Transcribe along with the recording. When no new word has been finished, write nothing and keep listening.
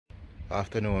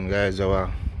Afternoon, guys.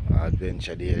 Our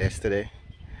adventure day yesterday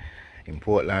in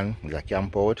Portland was a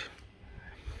camp out.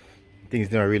 Things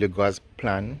didn't really go as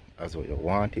planned as what you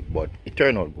want it, but it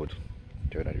turned out good.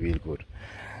 It turned out really good.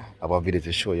 I have a video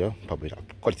to show you. Probably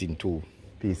cut it in 2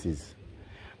 pieces,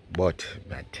 but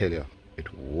I tell you,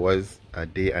 it was a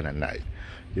day and a night.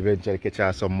 Eventually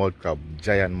catch some mud crab,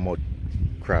 giant mud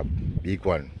crab, big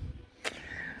one.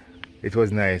 It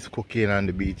was nice cooking on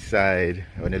the beach side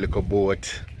on a little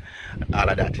boat. All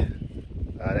of that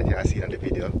you have seen on the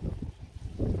video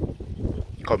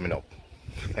coming up.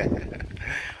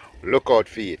 Look out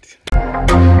for it.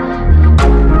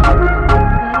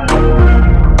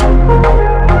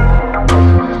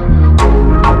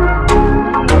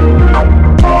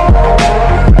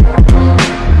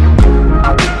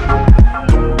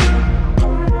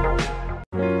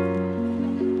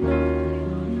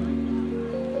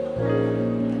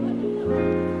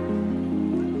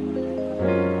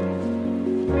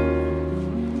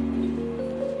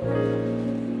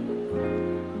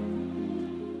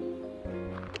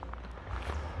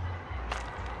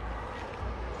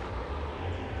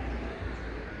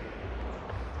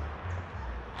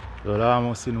 We're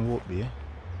almost in Hope Bay.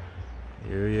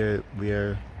 Here we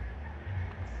are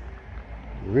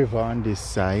river on this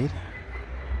side.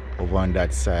 Over on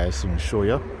that side, soon show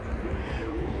you.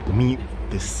 Meet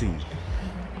the sea.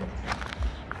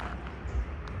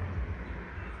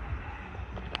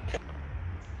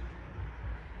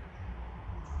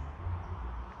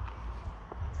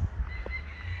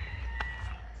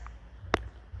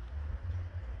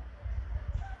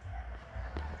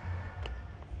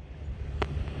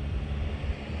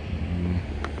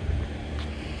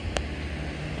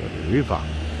 River.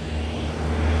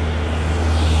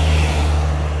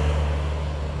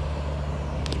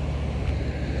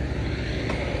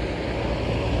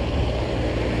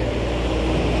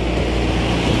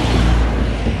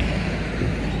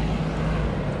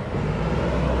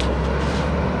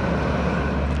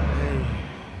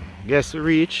 Guess we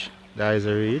reach. That is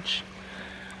a reach.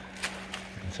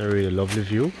 It's a really lovely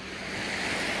view.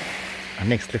 Our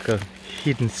next little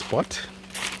hidden spot.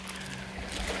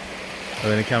 We're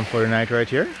gonna camp for the night right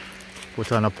here.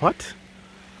 Put on a pot.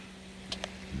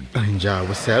 Enjoy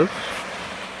ourselves.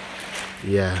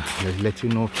 Yeah, let's let you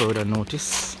know further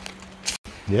notice.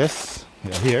 Yes,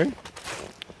 we are here.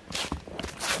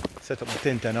 Set up the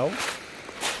tent now.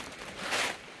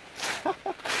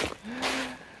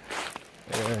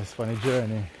 Yes, funny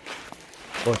journey.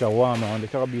 But a warm one.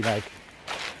 It's gonna be like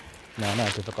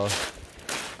night. It's like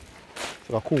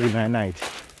a cool night.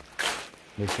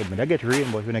 They said, I get rain,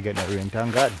 but when I get no rain,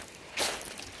 thank God.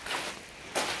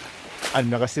 And I'm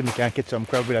going to see me can catch some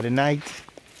crab at the night.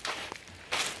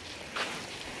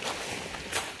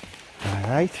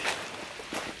 Alright.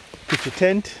 Pitch your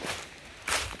tent.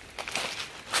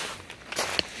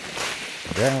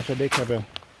 Very much a big crab.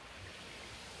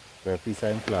 Very piece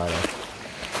of flower.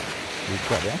 Big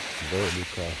crab, yeah? Very big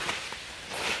crab.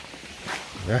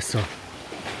 That's so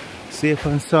safe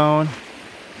and sound.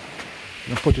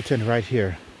 I'm gonna put your tent right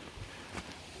here.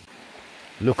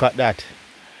 Look at that.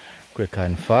 Quick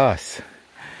and fast.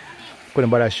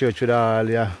 Couldn't bother show you with all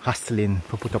your hustling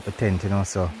to put up a tent, you know,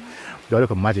 so do a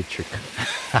little magic trick.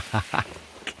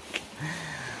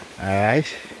 Alright.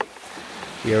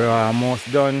 Here we are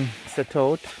almost done, set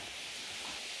out.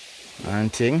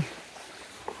 And thing.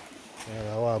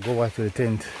 Yeah, I want to go back to the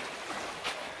tent.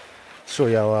 Show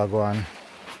you how I go on.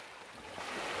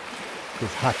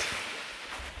 It's hot.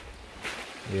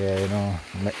 Yeah, you know,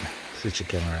 switch the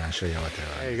camera and show you what I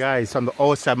want. Hey guys, from the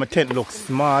outside my tent looks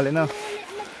small, you know.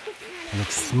 It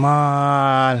looks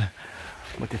small.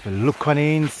 But if you look on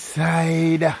the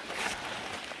inside,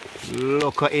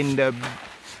 look in the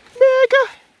bigger.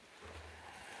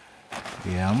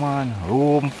 Yeah man,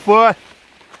 room full.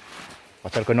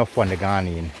 But I've got enough fun to go on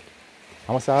in.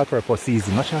 I'm going to all purpose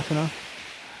season, not sure, you know.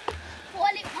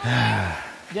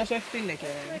 Just a thing like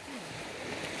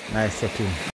nice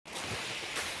setting.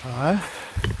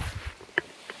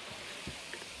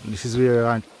 This is where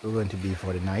we're going to be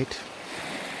for the night.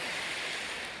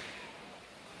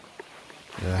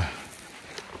 Yeah.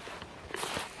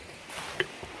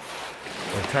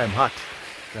 But time hot.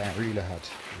 Time really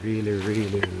hot.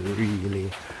 Really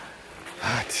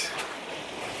hot.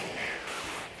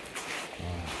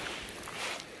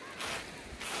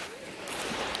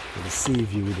 The sea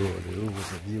view though,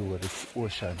 the view of the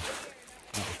ocean.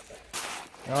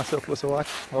 You know, so close to watch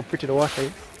how pretty the water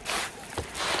is.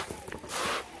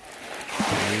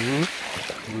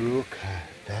 Look at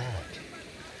that.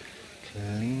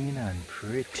 Clean and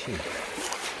pretty.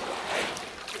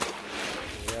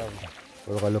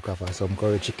 We're gonna look for some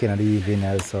curry chicken in the evening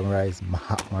and some rice,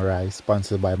 Mahatma rice,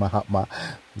 sponsored by Mahatma.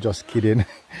 Just kidding.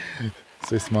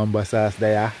 Swiss Mamba sauce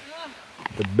there.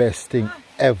 The best thing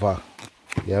ever.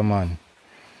 Yeah man.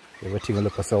 Everything we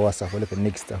look for so what's up, we look at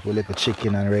Nick stuff, we look at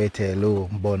chicken and retail, low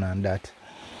bun and that.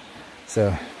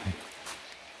 So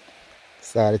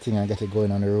start the thing and get it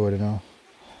going on the road, you know.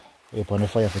 Wait on the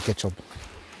fire for ketchup.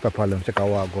 Pepper them, take a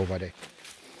walk over there.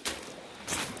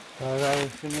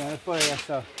 Alright, see me on the fire,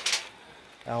 so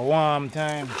a warm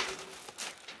time.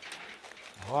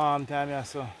 A warm time, yeah,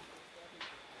 so.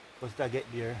 First I get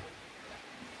there.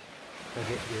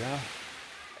 Huh?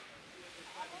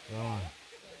 Yeah.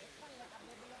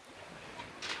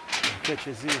 Catch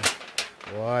is here.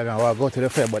 Why now I go to the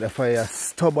fire, but the fire is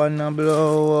stubborn and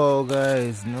blow,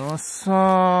 guys. No,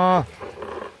 sir.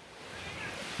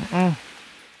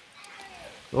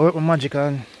 Work my magic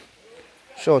and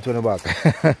show it on the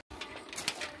back.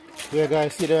 Yeah,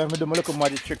 guys, see there, I do my little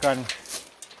magic trick and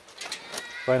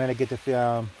finally get the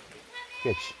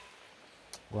catch.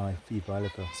 Go and feed for a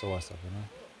little sauce up, you know.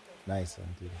 Nice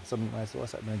one, too. Some my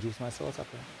sauce up, I juice my sauce up.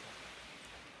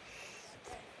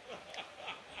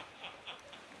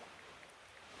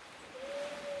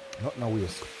 Not no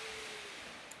waste.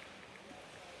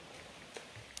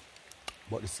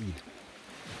 But the seed.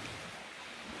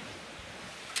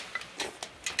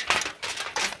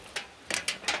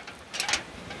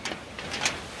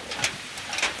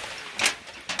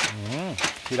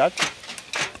 See that?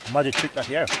 Magic trick that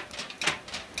here.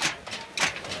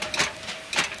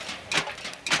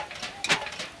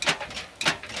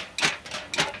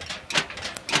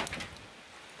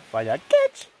 Fire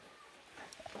catch!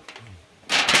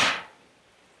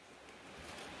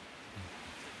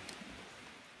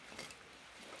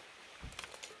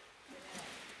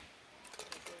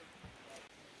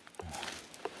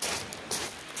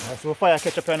 So fire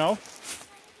ketchup here now.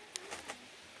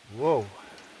 Whoa.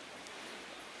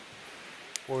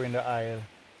 Pour in the oil.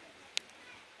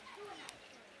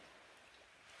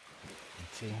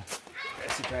 See.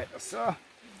 Press it right so.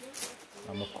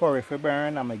 I'm a curry for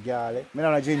burn, I'm a garlic. I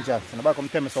don't know ginger. So nobody come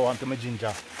tell me so I want to my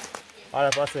ginger. All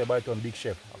of us say about it on Big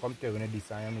Chef. I come tell you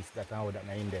this and you miss that and all that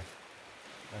in there.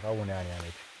 Like I want to onion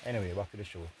it. Anyway, back to the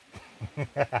show.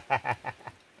 I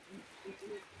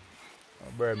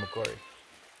burn my curry.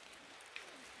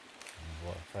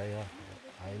 What fire?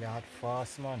 Highly hot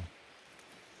fast, man.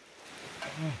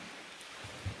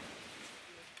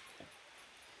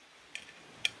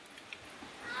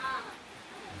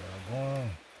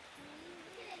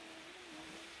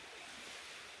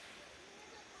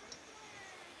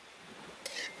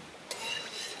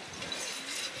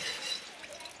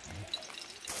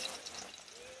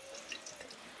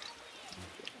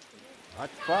 Hot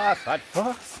fast, hot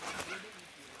fast.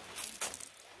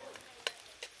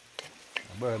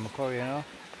 Burn my curry, you know,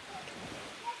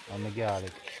 and my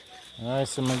garlic. Alright,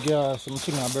 so my garlic, some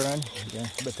chicken I burn. Yeah,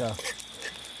 better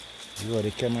lower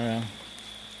the camera.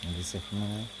 And this is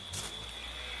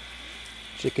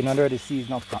chicken already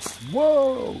seasoned up.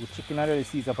 Whoa! Chicken already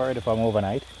seasoned up already from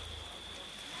overnight.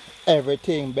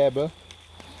 Everything, baby.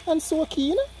 And so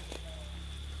keen.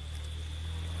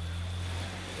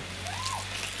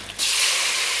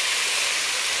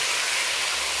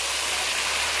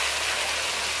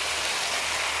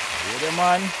 Yeah,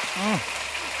 man.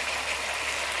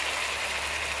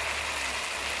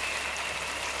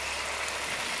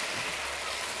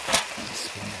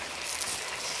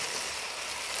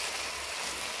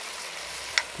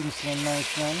 Things smell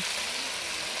nice, man.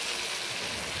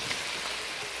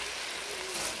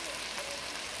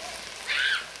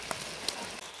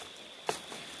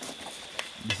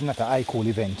 This is not an high-cool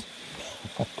event.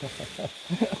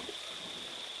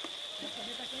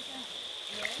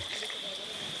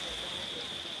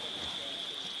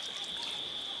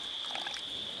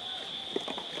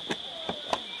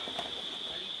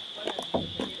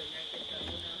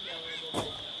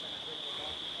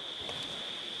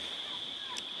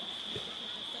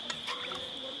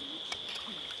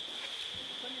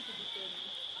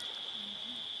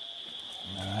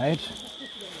 Alright,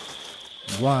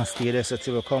 go and stay there so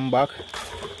till we come back.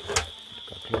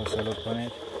 Take a closer look on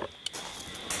it.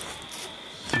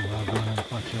 See what's going on the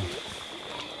patio.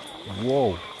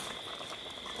 Whoa,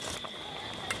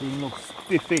 thing looks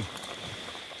spiffy.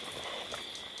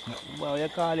 What do you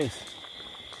call this?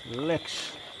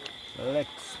 Lex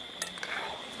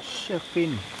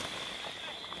chefing.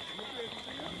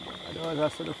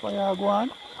 That's the fire go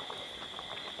on.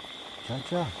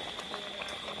 Cha-cha.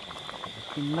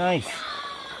 Nice.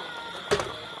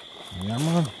 Yeah,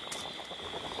 man.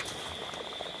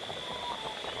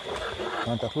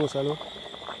 Want a closer look?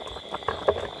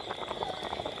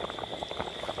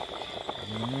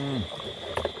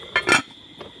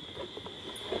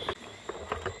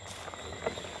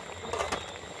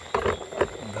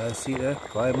 Guys, see there?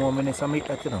 5 more minutes. I make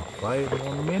that, you know. 5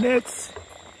 more minutes.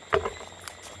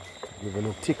 Give it a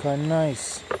look thick and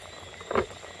nice.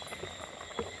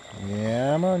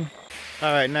 Yeah, man.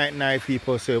 Alright, night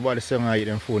people. So, about the song I eat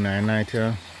them food night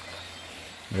here.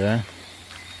 Yeah.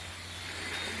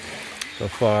 So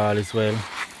far, all is well. And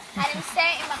I'm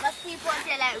saying, because people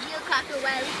say like real coffee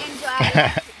while we enjoy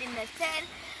it in the tent.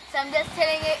 So I'm just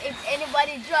telling you, if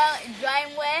anybody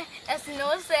drawing well, that's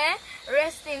no say,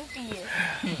 rest in peace.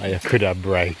 I could have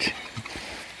bright.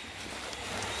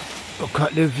 Look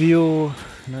at the view.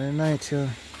 Night night here.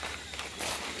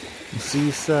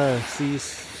 See, sir. See.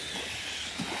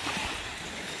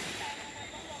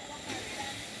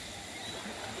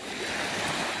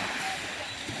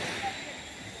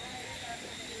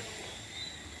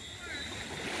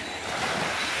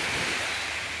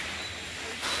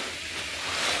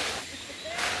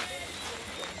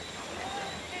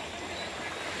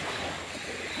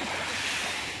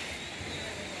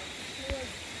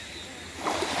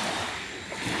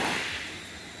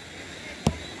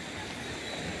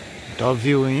 Top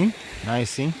viewing,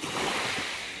 nice. Look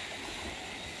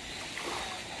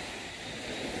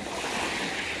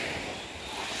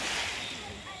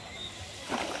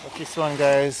this one,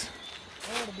 guys.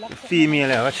 The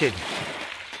female, watch it.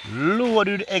 Load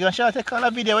with the egg. I shall take all the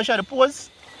video. I shall the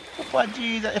pose. Oh,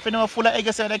 Jesus. If you know full of egg,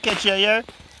 I say I catch you here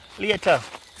later.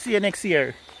 See you next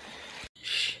year.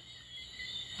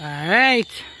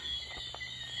 Alright.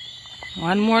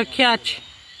 One more catch.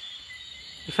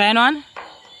 You find one?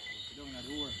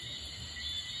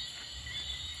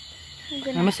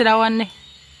 Let me see that one.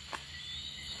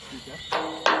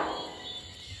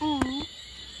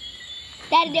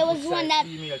 Daddy, there was one that...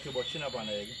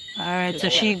 Alright, so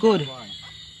she good.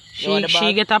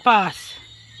 She get a pass.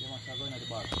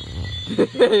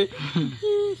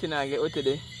 She not get what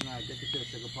today?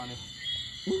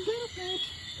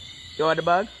 You want the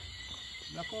bag?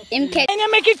 Him catch. And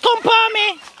you make it come for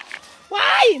me.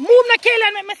 Why? Move the kill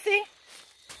and let me see.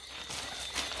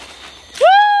 Woo!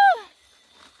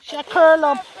 She curl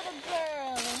up.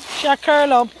 She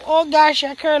curl up. Oh gosh,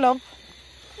 she curl up.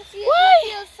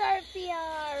 Why?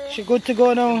 She good to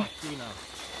go now.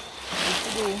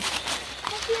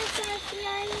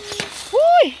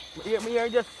 Why? You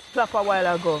just slap a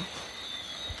while ago.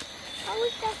 I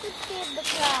wish I could save the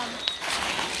crab.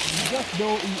 Just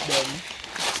don't eat them.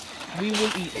 We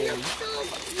will eat them.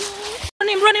 Run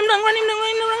him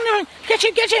down.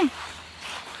 Catch him.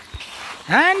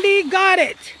 And he got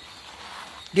it.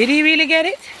 Did he really get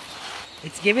it?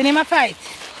 It's giving him a fight.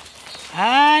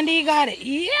 And he got it.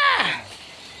 Yeah.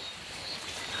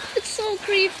 It's so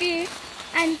creepy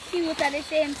and cute at the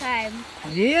same time.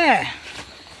 Yeah.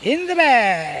 In the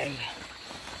bag.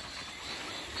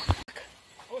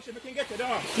 Oh, she can get it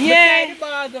off. Yeah. The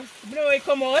bag. No, it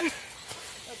come on.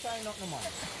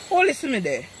 Oh, listen me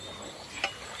there.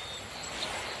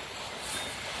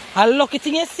 I look it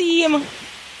in you see him.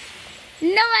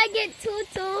 No, I get two.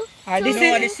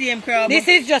 This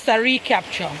is just a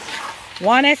recapture.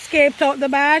 One escaped out the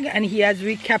bag and he has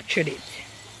recaptured it.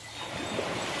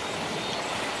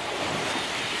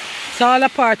 It's all a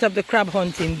part of the crab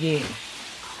hunting game.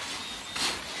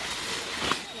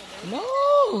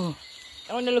 No.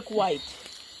 I want to look white.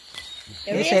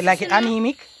 They say like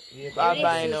anemic.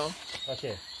 Albino.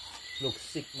 Okay. Look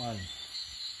sick, man.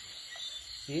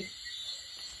 See?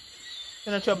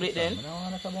 You not trouble it then? No,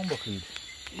 not a bumbo cleat.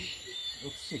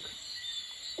 Look sick.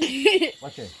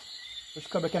 Watch it. Which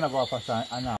crab can I go off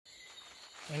and now?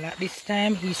 Well, at this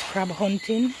time he's crab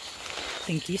hunting. I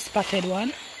think he spotted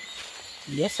one.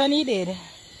 Yes, and he did.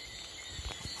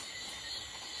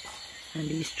 And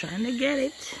he's trying to get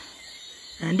it.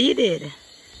 And he did.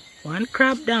 One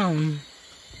crab down.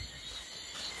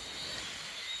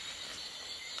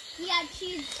 He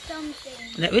achieved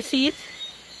something. Let me see it.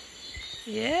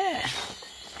 Yeah.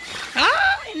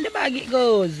 Ah, in the bag it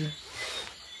goes.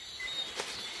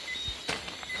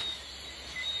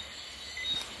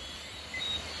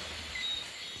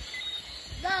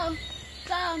 Go.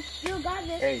 You got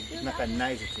this. Hey, it's not a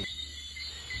nice thing.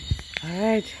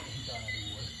 Alright.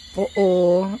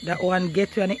 That one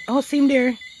get to an. Oh, see him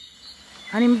there.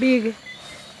 And him big.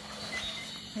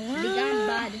 Big and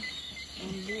bad.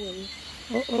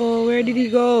 Where did he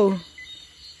go?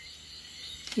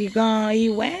 He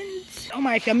went. Oh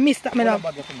my, if you missed that, me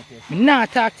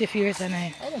not talk to you fierce and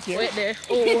I. Wait there.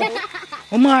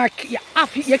 Oh Mark, you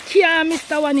can't miss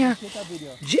that one here.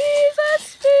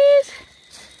 Jesus, please.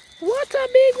 What a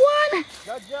big one.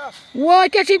 Whoa,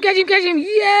 catch him.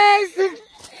 Yes.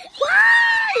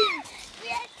 Why?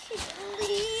 Yeah.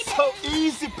 Oh,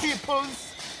 easy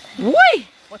peoples. Why?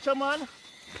 Watch your man.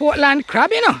 Portland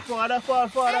crab, you know. Father,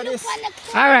 this.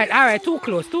 Alright, too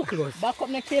close. Back up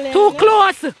the killing. Too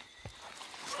close.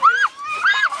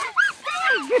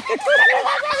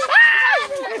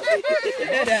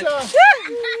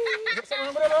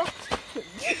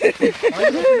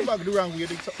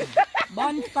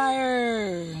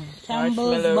 Bonfire.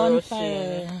 Campbell's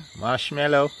bonfire.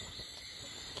 Marshmallow.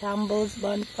 Campbell's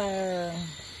bonfire.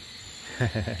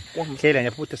 Kaden,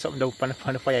 you put something down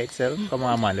on the fire itself. Come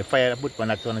on, man. The fire put on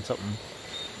that on something.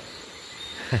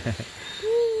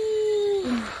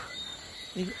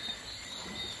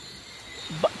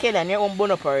 Kaden, you want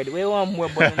bun up already. We want more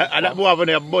bun. I don't want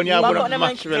to bun. You want to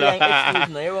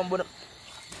marshmallow. You want bun up.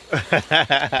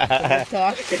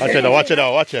 Watch it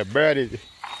out. Watch it. Birdie.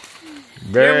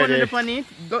 You're one in the funny.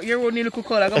 You're one in the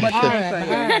Coca-Cola. Go back to the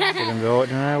side. So them go out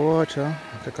in the water.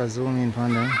 Take a zoom in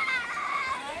on them.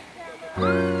 Oh,